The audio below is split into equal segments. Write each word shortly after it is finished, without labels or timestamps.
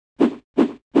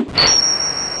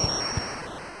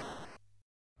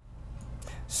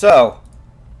So,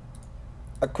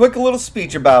 a quick little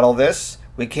speech about all this.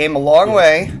 We came a long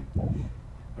way.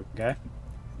 Okay.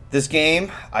 This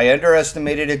game, I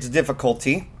underestimated its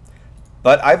difficulty,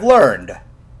 but I've learned.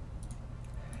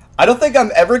 I don't think I'm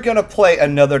ever going to play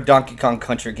another Donkey Kong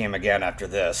Country game again after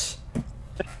this.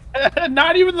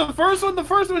 Not even the first one. The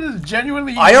first one is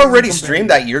genuinely easy. I already streamed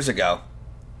that years ago.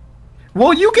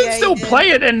 Well, you can still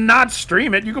play it and not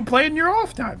stream it. You can play it in your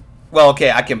off time. Well,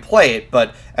 okay, I can play it,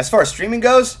 but as far as streaming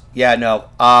goes, yeah, no.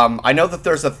 I know that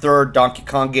there's a third Donkey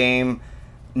Kong game.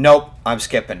 Nope, I'm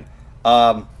skipping.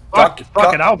 Fuck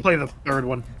it, I'll play the third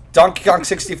one. Donkey Kong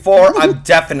 64, I'm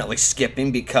definitely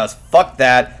skipping because fuck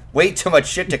that. Way too much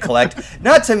shit to collect.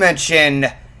 Not to mention...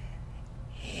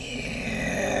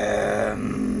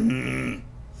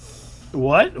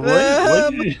 What?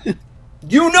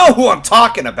 You know who I'm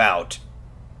talking about.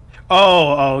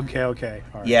 Oh, okay. All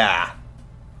right. Yeah.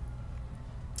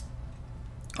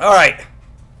 Alright.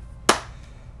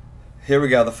 Here we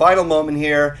go. The final moment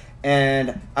here.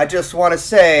 And I just want to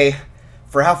say,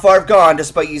 for how far I've gone,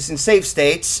 despite using save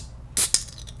states...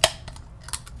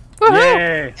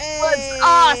 Yay! That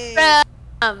was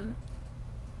awesome!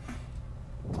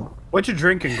 What you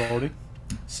drinking, Goldie?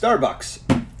 Starbucks.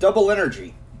 Double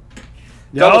energy.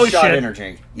 Double shot shit.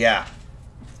 energy. Yeah.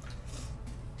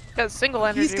 Because single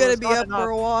energy He's gonna was be not up enough. for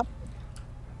a while.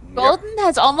 Golden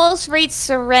has almost reached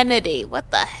serenity. What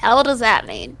the hell does that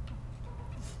mean?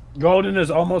 Golden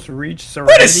has almost reached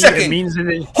serenity. Wait a second! It means that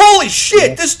it... Holy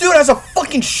shit! This dude has a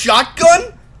fucking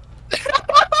shotgun?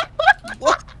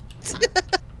 What?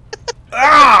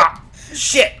 Ah!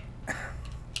 Shit!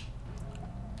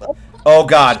 Oh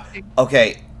god.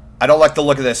 Okay. I don't like the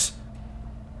look of this.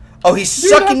 Oh, he's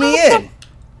sucking me in!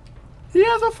 He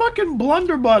has a fucking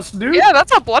blunderbuss, dude. Yeah,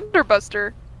 that's a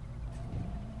blunderbuster.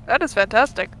 That is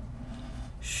fantastic.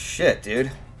 Shit,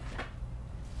 dude.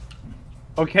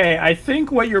 Okay, I think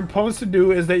what you're supposed to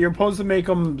do is that you're supposed to make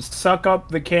him suck up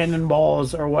the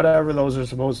cannonballs or whatever those are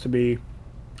supposed to be.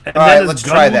 And Alright, let's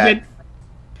try that.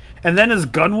 And then his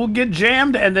gun will get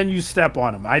jammed, and then you step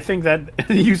on him. I think that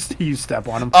you step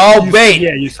on him. Oh, wait!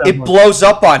 Yeah, you step it on blows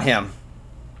up on him.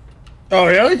 Oh,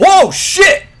 really? Whoa,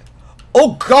 shit!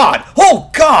 Oh, God!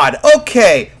 Oh, God!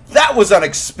 Okay, that was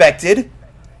unexpected.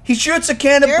 He shoots a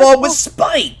cannonball with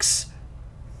spikes.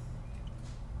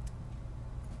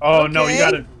 Oh, no,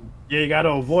 you gotta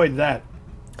avoid that.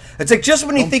 It's like just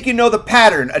when you think you know the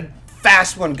pattern, a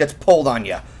fast one gets pulled on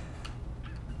you.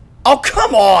 Oh,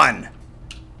 come on!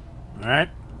 Alright.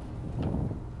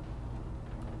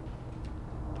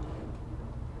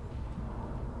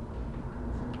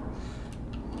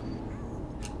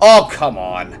 Oh, come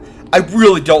on. I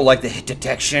really don't like the hit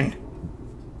detection.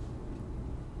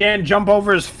 Can't jump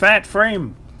over his fat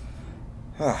frame.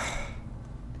 What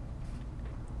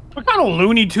kind of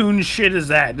Looney Tunes shit is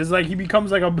that? It's like he becomes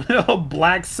like a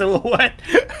black silhouette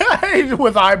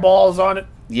with eyeballs on it.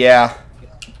 Yeah.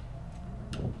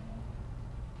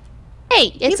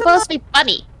 Hey, it's supposed to be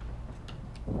funny.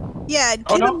 Yeah, and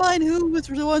keep in mind who was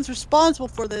the ones responsible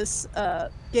for this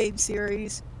game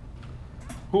series.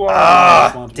 Who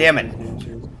are damn it.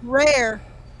 Rare.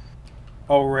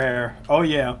 Oh, Rare. Oh,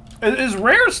 yeah. Is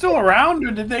Rare still around,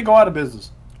 or did they go out of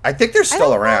business? I think they're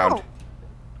still around.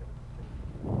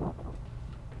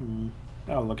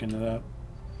 I'll look into that.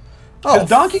 Oh,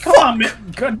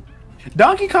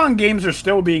 Donkey Kong games are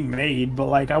still being made, but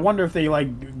like I wonder if they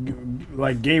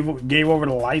gave over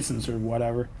the license or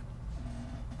whatever.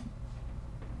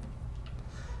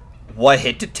 What,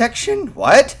 hit detection?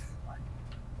 What?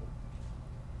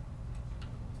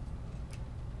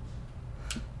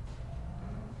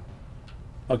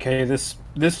 Okay, this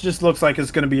just looks like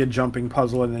it's going to be a jumping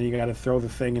puzzle, and then you got to throw the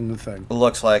thing in the thing.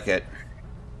 Looks like it.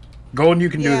 Golden, you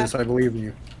can do this. I believe in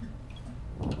you.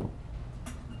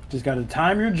 Just got to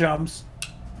time your jumps.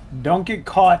 Don't get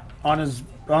caught on his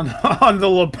on the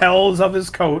lapels of his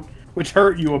coat, which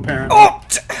hurt you apparently. Oh,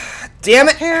 damn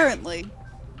it! Apparently.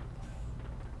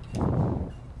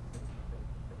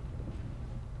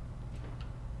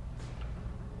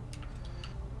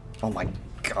 Oh my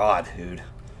god, dude.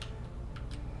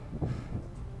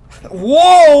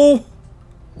 Whoa!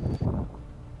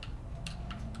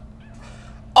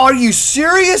 Are you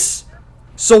serious?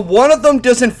 So one of them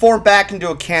doesn't form back into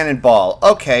a cannonball.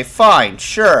 Okay, fine,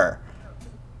 sure.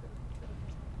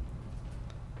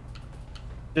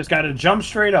 Just got to jump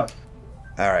straight up.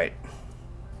 Alright.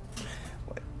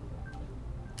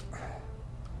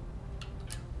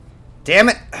 Damn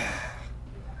it!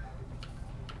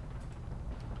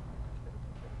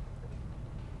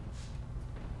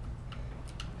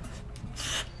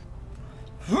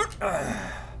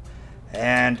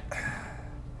 And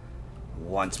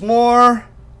once more.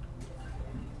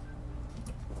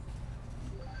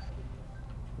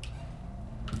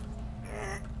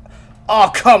 Oh,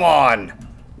 come on.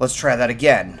 Let's try that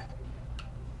again.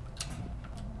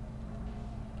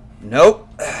 Nope.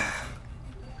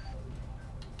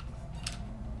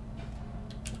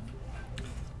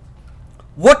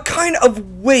 What kind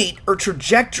of weight or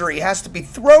trajectory has to be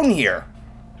thrown here?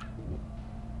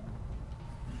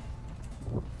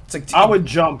 It's like, I would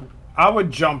jump. I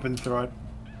would jump and throw it.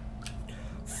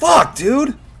 fuck,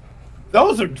 dude.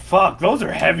 Those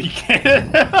are heavy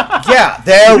cannons. Yeah,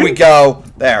 there we go.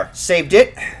 There, saved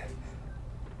it.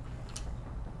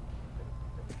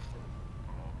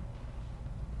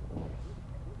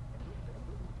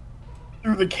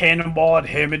 Threw the cannonball at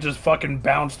him, it just fucking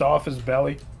bounced off his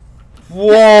belly.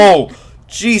 Whoa,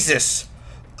 Jesus.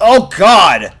 Oh,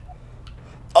 God.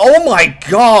 Oh, my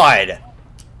God.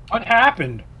 What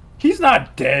happened? He's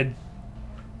not dead.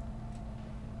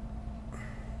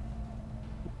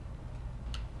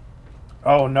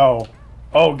 Oh no.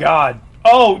 Oh God.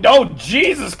 Oh no,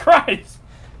 Jesus Christ!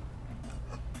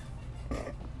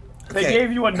 They Okay.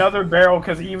 gave you another barrel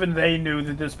because even they knew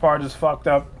that this part is fucked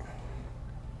up.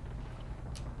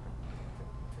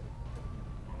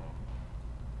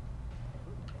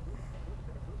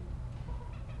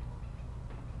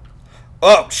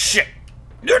 Oh, shit.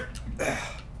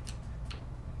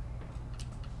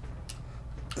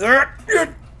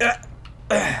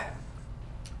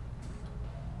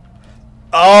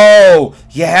 Oh,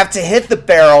 you have to hit the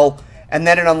barrel, and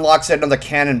then it unlocks another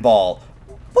cannonball.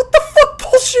 What the fuck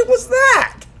bullshit was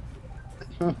that?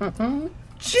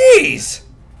 Jeez.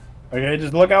 Okay,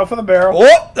 just look out for the barrel.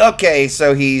 Oh, okay,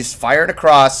 so he's fired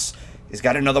across. He's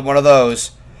got another one of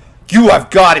those. You have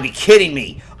got to be kidding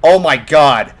me. Oh, my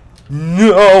God.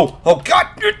 No. Oh, God.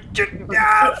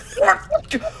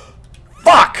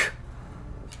 Fuck.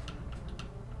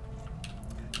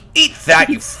 Eat that,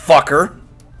 you fucker.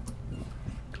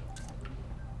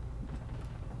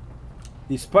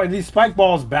 These spike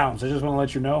balls bounce. I just want to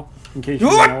let you know, in case you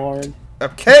don't know already.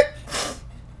 Okay.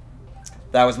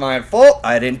 That was my fault.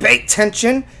 I didn't pay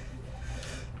attention.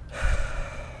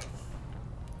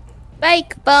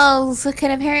 Spike balls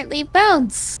can apparently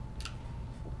bounce.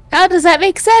 How does that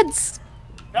make sense?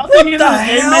 Nothing in the this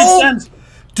game hell? makes sense.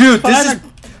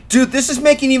 Dude, this is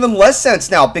making even less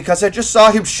sense now because I just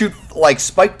saw him shoot like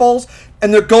spike balls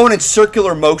and they're going in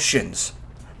circular motions.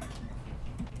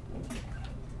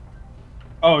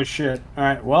 Oh shit.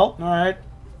 Alright, well, alright.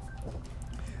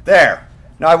 There.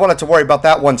 Now I wanted to worry about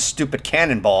that one stupid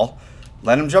cannonball.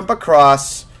 Let him jump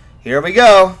across. Here we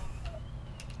go.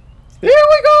 Here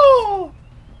we go!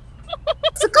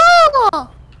 Let's go!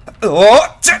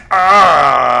 Oh,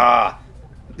 ah.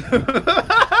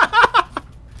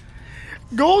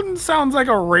 Golden sounds like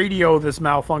a radio that's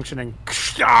malfunctioning.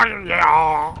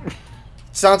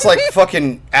 Sounds like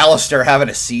fucking Alistair having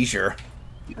a seizure.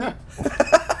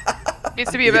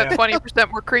 Needs to be about Yeah.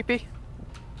 20% more creepy.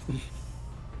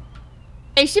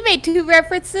 Hey, she made 2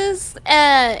 references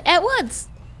at once.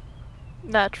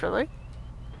 Naturally.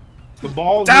 The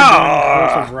balls are doing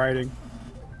cursive writing.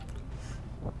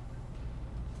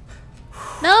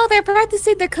 No, they're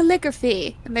practicing their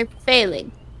calligraphy, and they're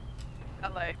failing.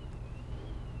 LA.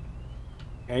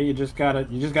 Okay, you just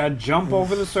gotta jump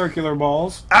over the circular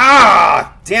balls.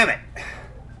 Ah! Damn it.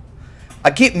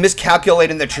 I keep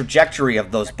miscalculating the trajectory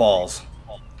of those balls.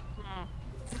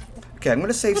 Okay, I'm going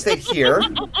to save state here.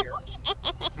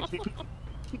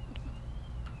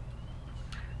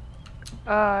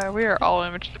 We are all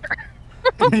immature.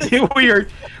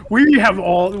 we have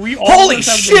all Holy of us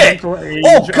have the shit! mental age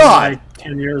Oh, of, God! like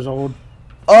 10 years old.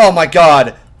 Oh my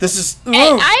god. This is...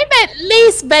 Hey, Ugh. I'm at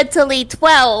least mentally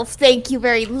 12, thank you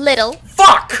very little.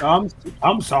 Fuck!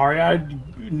 I'm sorry. I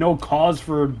no cause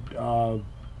for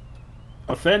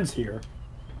offense here.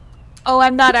 Oh,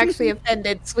 I'm not actually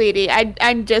offended, sweetie.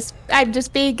 I'm just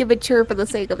being immature for the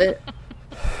sake of it.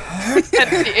 Hence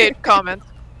the 8 comments.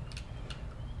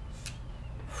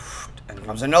 And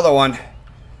comes another one.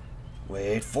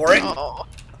 Wait for it. Oh.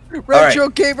 Retro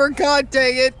gamer, god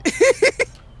dang it.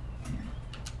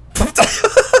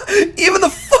 Even the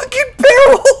fucking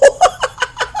barrel!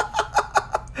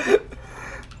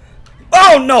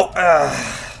 Oh no!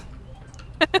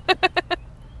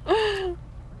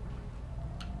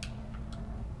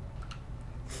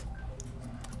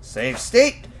 Save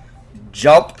state.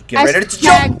 Jump. Get ready to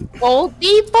jump.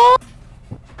 Goldie ball?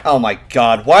 Oh my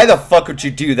god. Why the fuck would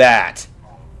you do that?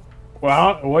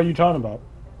 Well, what are you talking about?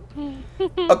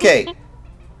 Okay.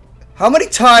 How many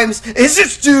times is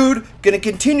this dude gonna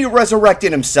continue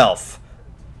resurrecting himself?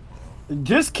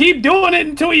 Just keep doing it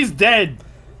until he's dead.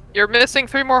 You're missing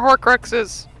 3 more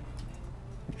Horcruxes.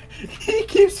 He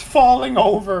keeps falling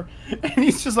over, and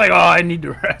he's just like, "Oh, I need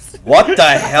to rest." What the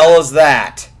hell is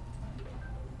that?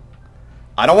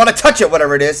 I don't want to touch it,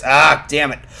 whatever it is. Ah,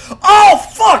 damn it. Oh,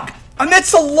 fuck! I meant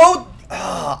to load...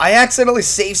 I accidentally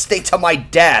save state to my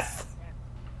death.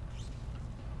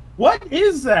 What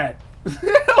is that?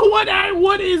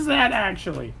 What is that,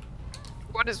 actually?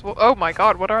 What is... Oh my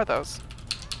god, what are those?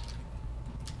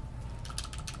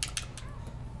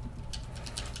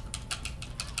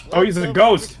 Oh, he's a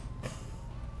ghost.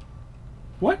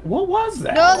 What was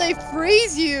that? No, they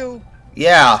freeze you.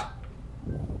 Yeah.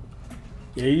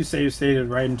 Yeah, you save stated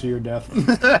right into your death.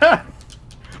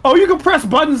 Oh, you can press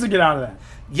buttons to get out of that.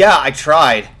 Yeah, I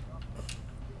tried.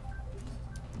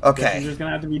 You're Okay. just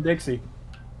gonna have to be Dixie.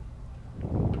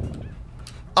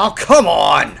 Oh, come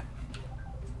on!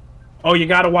 Oh, you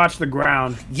gotta watch the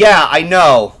ground. Yeah, I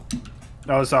know.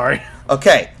 Oh, sorry.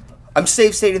 Okay. I'm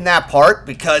save stating that part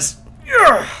because...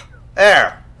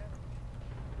 There.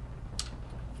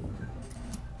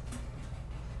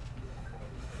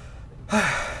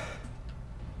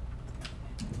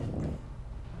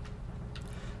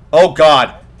 Oh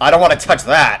god, I don't want to touch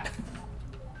that.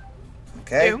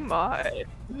 Okay. Oh my.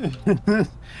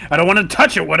 I don't want to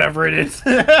touch it, whatever it is.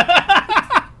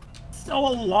 So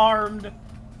alarmed.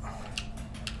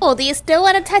 Oh, do you still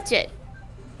want to touch it?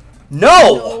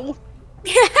 No!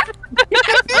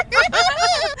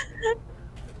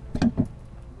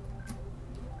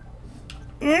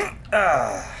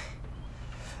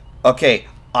 Okay,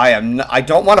 I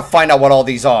don't want to find out what all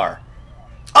these are.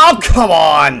 Oh, come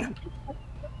on!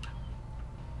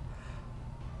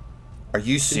 Are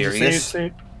you serious?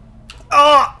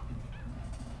 Oh!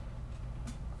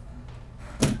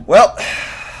 Well,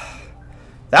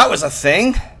 that was a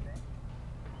thing.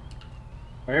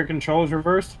 Are your controls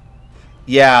reversed?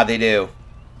 Yeah, they do.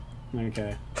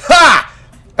 Okay. Ha!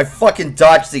 I fucking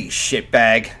dodged these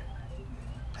shitbag.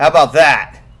 How about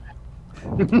that?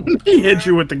 He hit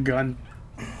you with the gun.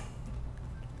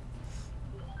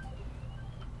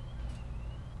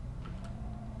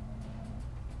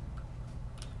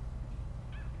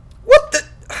 What the?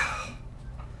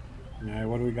 Alright,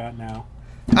 what do we got now?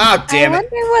 Oh, damn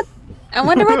it. I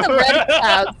wonder what the red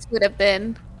clouds would have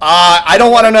been. I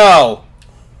don't want to know.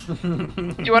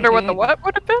 You wonder what the what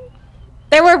would have been?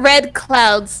 There were red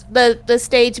clouds, the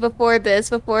stage before this,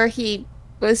 before he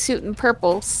was shooting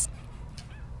purples.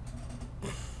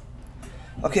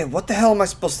 Okay, what the hell am I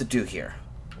supposed to do here?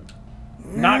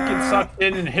 Not get sucked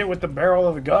in and hit with the barrel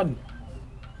of the gun.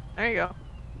 There you go.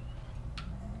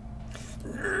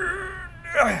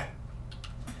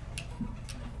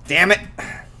 Damn it.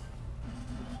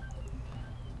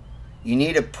 You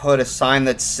need to put a sign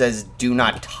that says do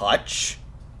not touch.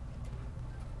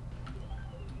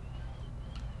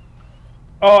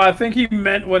 Oh, I think he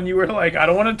meant when you were like, I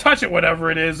don't want to touch it,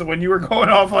 whatever it is, when you were going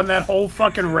off on that whole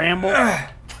fucking ramble.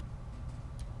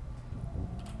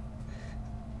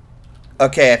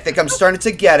 Okay, I think I'm starting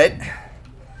to get it.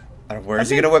 Where's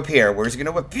he gonna whip here? Where's he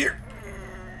gonna whip here?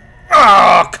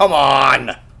 Oh, come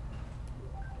on!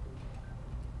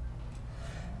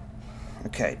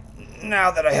 Okay,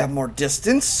 now that I have more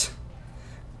distance.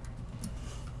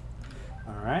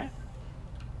 Alright.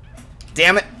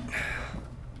 Damn it.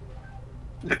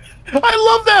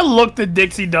 I love that look that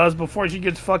Dixie does before she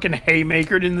gets fucking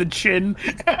haymakered in the chin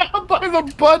by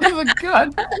the butt of the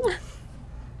gun.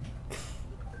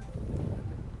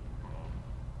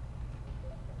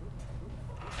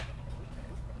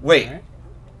 Wait. Alright.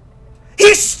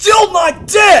 He's still not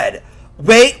dead!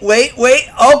 Wait,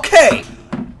 okay.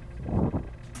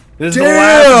 This is the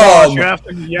last boss. Damn! You have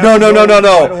to,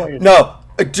 No. No.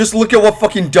 Just look at what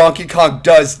fucking Donkey Kong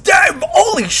does. Damn!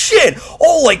 Holy shit!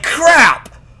 Holy crap!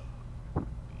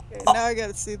 Okay, now I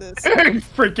gotta see this.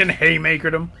 Freaking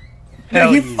haymakered him. Yeah,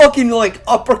 Hell he yeah. fucking, like,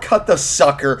 uppercut the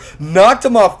sucker, knocked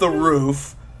him off the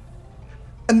roof,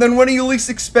 and then when you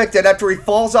least expect it, after he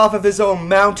falls off of his own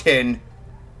mountain...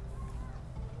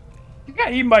 He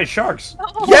got eaten by sharks.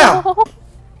 Yeah!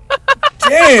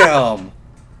 Damn!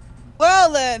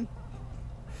 Well then.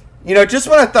 You know, just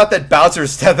when I thought that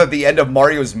Bowser's death at the end of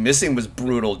Mario's Missing was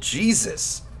brutal,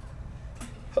 Jesus.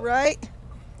 Right?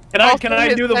 Can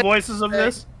I do the voices of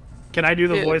this? Can I do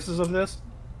the voices of this?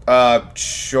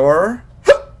 Sure?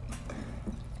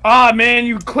 Ah, man,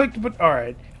 you clicked, but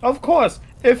alright. Of course,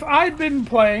 if I'd been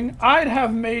playing, I'd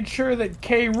have made sure that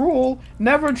K. Rool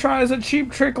never tries a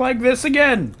cheap trick like this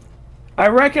again. I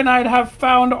reckon I'd have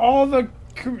found all the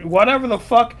whatever the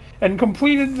fuck and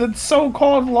completed the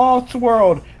so-called lost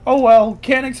world. Oh well,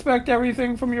 can't expect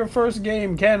everything from your first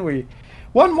game, can we?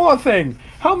 One more thing.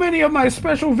 How many of my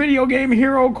special video game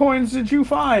hero coins did you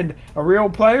find? A real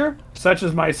player, such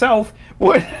as myself,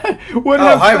 would have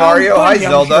hi found Mario, hi plenty,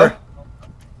 I'm Zelda. sure.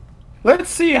 Let's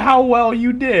see how well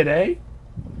you did, eh?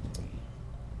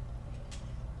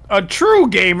 a true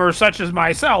gamer such as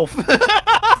myself.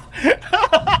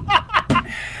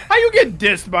 How you get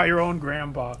dissed by your own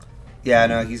grandpa? Yeah,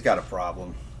 no, he's got a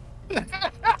problem.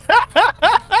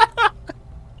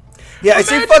 Yeah, I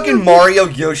say fucking Mario,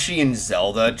 Yoshi, and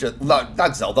Zelda.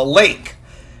 Not Zelda, Link.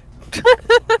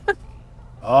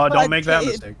 Oh, don't make that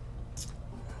mistake.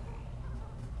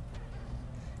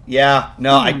 Yeah,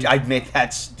 no, I made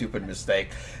that stupid mistake.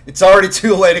 It's already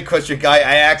too late, Question Guy.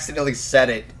 I accidentally said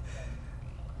it.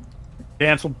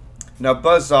 Cancel. Now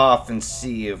buzz off and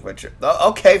see if what you're...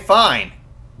 Okay, fine.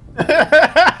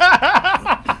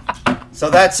 So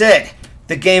that's it.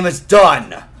 The game is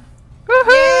done.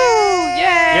 Woohoo!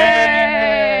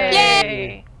 Yay!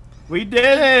 Yay! We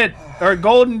did it. Or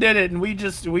Golden did it, and we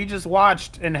just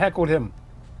watched and heckled him,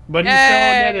 but he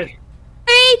still did it.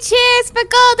 3 cheers for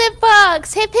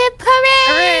GoldenFox! Hip hip hooray!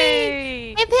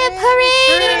 Hooray! Hip hip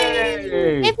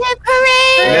hooray! Hip hip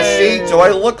hooray! Yeah, see, do I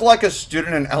look like a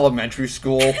student in elementary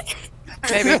school?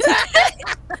 Maybe.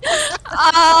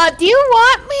 Do you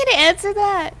want me to answer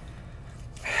that?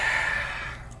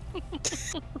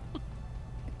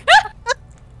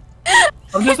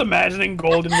 I'm just imagining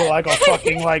Golden with like a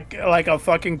fucking like a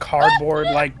fucking cardboard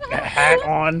like hat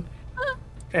on,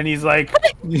 and he's like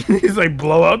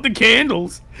blow out the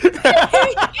candles.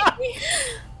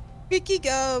 Speaking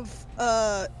of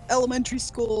elementary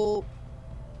school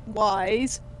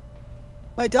wise,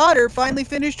 my daughter finally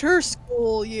finished her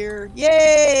school year.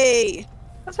 Yay!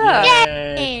 What's up?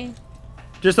 Yay!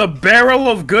 Just a barrel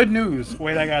of good news.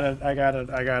 Wait, I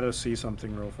gotta see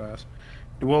something real fast.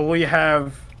 Will we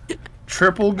have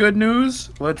triple good news?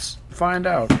 Let's find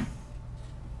out.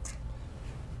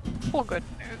 Full good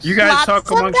news. You guys Lots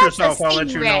talk of amongst yourself. I'll let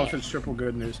stingray. you know if it's triple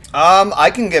good news.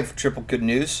 I can give triple good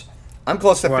news. I'm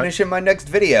close to What? finishing my next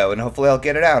video, and hopefully I'll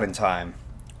get it out in time.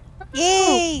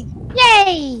 Yay!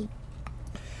 Yay!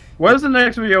 What is the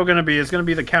next video gonna be? It's gonna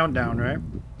be the countdown, right?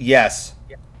 Yes.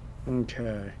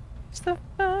 Okay. It's the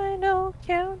final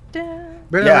countdown.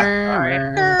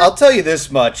 Yeah. I'll tell you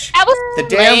this much. That was The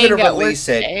day I'm gonna playing at work release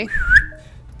it, today.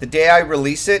 the day I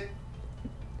release it,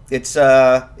 it's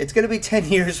gonna be 10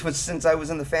 years since I was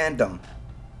in the fandom.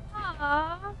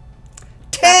 Aww.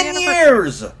 10 Happy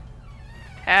years!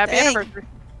 Happy Dang. anniversary.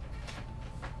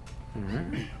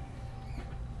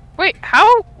 Wait,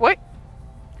 how? What?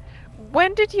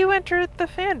 When did you enter the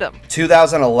fandom?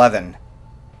 2011.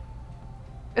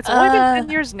 It's only been 10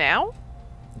 years now?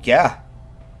 Yeah.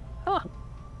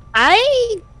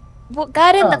 I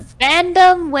got in the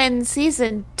fandom when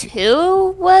season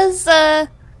 2 was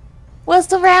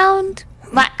around.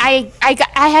 I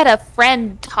had a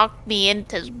friend talk me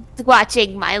into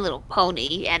watching My Little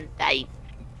Pony, and I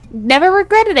never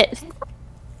regretted it.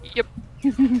 Yep.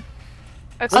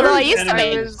 Although I used to and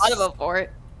make it fun of him for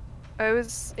it. I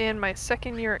was in my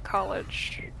second year at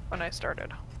college when I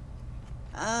started.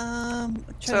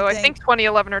 So I think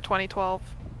 2011 or 2012.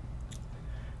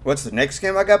 What's the next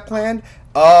game I got planned?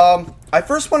 I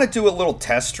first want to do a little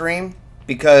test stream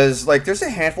because, like, there's a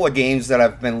handful of games that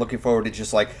I've been looking forward to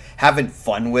just, like, having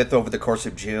fun with over the course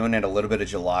of June and a little bit of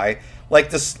July. Like,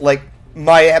 this, like,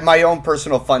 my own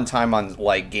personal fun time on,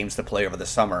 like, games to play over the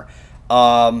summer.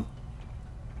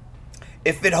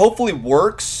 If it hopefully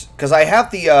works, because I have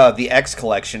the X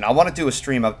collection, I want to do a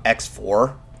stream of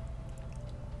X4.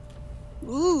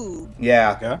 Ooh.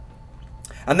 Yeah. Okay.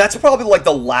 And that's probably like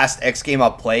the last X game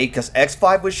I'll play, because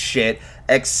X5 was shit,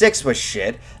 X6 was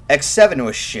shit, X7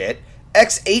 was shit,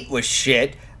 X8 was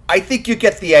shit. I think you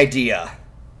get the idea.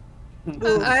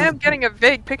 I am getting a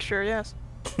vague picture, yes.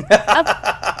 Big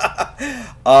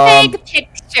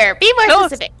picture. Be more Tell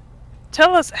us- specific.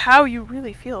 Tell us how you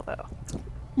really feel, though.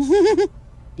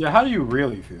 Yeah, how do you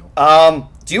really feel?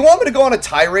 Do you want me to go on a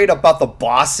tirade about the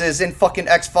bosses in fucking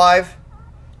X5?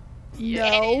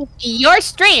 No. Your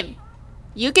stream.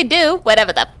 You can do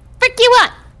whatever the frick you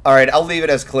want. Alright, I'll leave it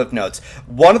as clip notes.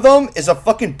 One of them is a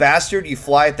fucking bastard you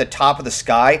fly at the top of the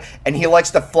sky, and he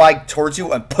likes to fly towards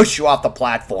you and push you off the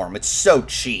platform. It's so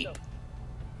cheap.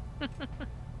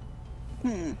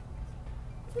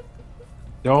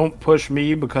 Don't push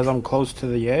me because I'm close to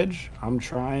the edge. I'm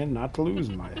trying not to lose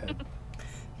my head.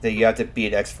 That you have to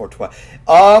beat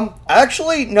X412.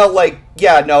 Actually, no, like,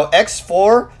 yeah, no,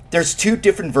 X4, there's 2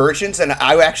 different versions, and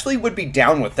I actually would be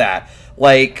down with that.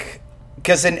 Like,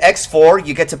 because in X4,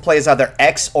 you get to play as either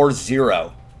X or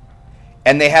Zero.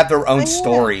 And they have their own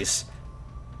stories.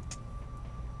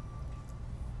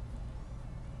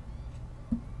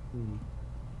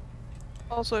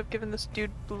 Also, I've given this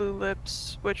dude blue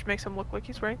lips, which makes him look like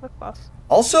he's wearing lip gloss.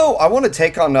 Also, I want to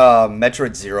take on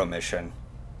Metroid Zero mission.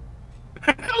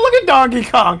 Look at Donkey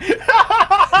Kong.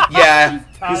 Yeah,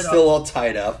 tied he's up. still all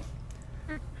tied up.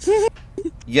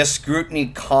 Yes, Scrutiny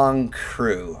Kong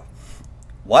Crew.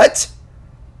 What?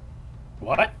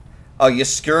 What? Oh, you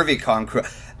scurvy Kong Crew.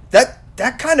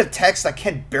 That kind of text I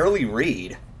can barely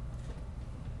read.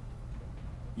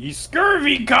 Ye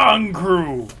scurvy Kong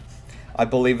Crew. I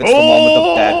believe it's the one with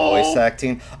the bad voice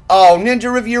acting. Oh,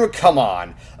 Ninja Reviewer, come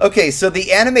on. Okay, so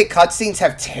the anime cutscenes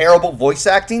have terrible voice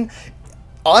acting.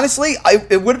 Honestly,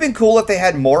 it would have been cool if they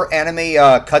had more anime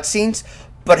cutscenes,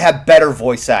 but have better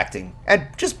voice acting. And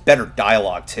just better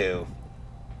dialogue, too.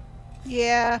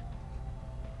 Yeah.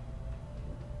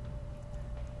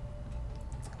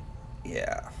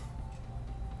 Yeah.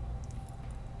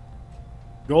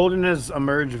 Golden has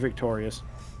emerged victorious.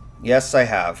 Yes, I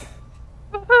have.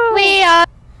 We are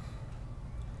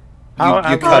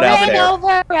You cut out there.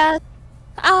 over us.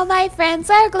 All my friends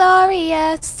are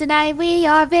glorious. Tonight we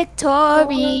are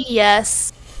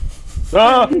victorious.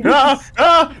 Anyway.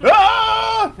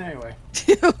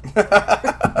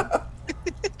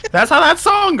 That's how that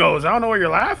song goes. I don't know what you're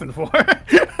laughing for.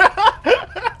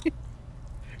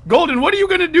 Golden, what are you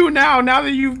gonna do now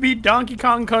that you've beat Donkey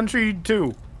Kong Country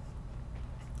 2?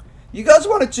 You guys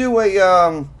want to do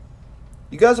a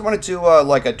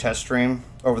like a test stream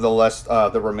over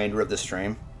the remainder of the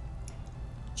stream?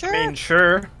 Sure. I mean,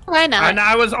 sure. Why not? And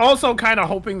I was also kind of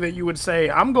hoping that you would say,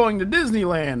 I'm going to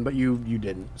Disneyland, but you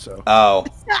didn't, so. Oh.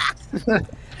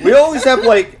 We always have,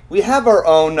 we have our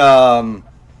own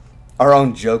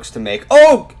jokes to make.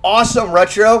 Oh, awesome,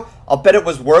 Retro. I'll bet it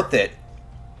was worth it.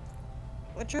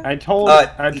 What's your... I told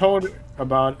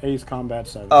about Ace Combat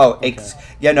 7. Oh, Okay.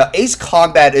 Ace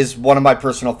Combat is one of my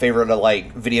personal favorite,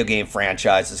 video game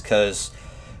franchises, because,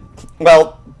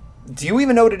 well, do you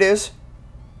even know what it is?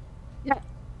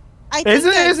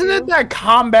 Isn't it that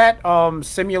combat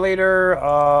simulator?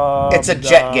 It's a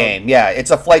jet game, yeah.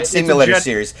 It's a flight simulator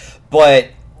series, but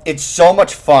it's so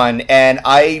much fun, and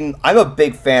I'm a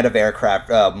big fan of aircraft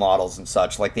models and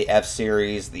such, like the F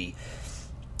series, the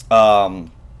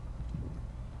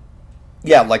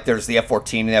yeah, like there's the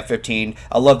F-14 and the F-15.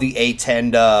 I love the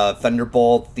A-10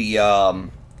 Thunderbolt. The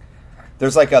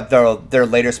there's their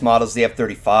latest models, the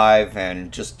F-35,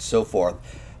 and just so forth.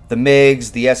 The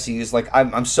MiGs, the SUs,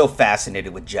 I'm so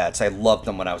fascinated with jets. I loved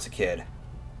them when I was a kid.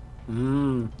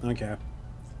 Okay.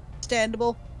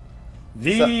 Understandable.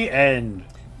 The end.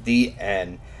 The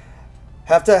end.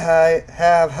 Have high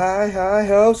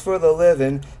hopes for the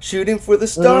living, shooting for the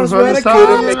stars when I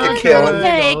couldn't make a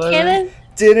killing.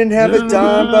 Didn't have a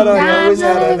dime, but I always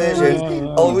had a vision.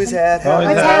 Always had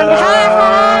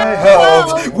high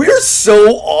hopes. We're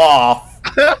so off.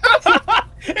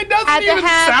 It doesn't even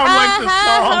sound like the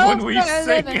song when we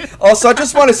sing it. Also, I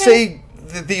just want to say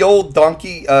the old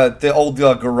donkey, the old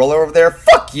gorilla over there,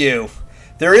 fuck you.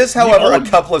 There is, however, a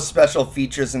couple of special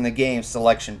features in the game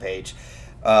selection page.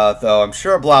 Though I'm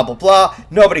sure blah, blah, blah.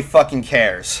 Nobody fucking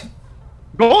cares.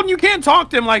 Golden, you can't talk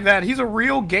to him like that. He's a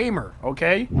real gamer,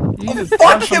 okay?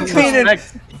 Fuck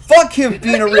him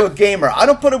being a real gamer. I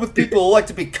don't put it with people who like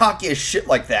to be cocky as shit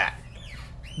like that.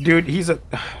 Dude,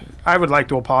 I would like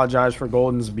to apologize for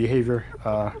Golden's behavior.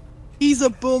 He's a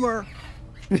boomer.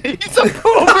 He's a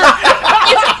boomer!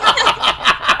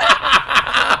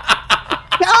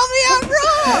 Tell me I'm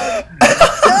wrong!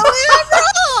 Tell me I'm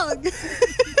wrong!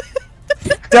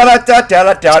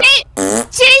 Da-da-da-da-da-da.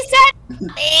 She said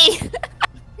me.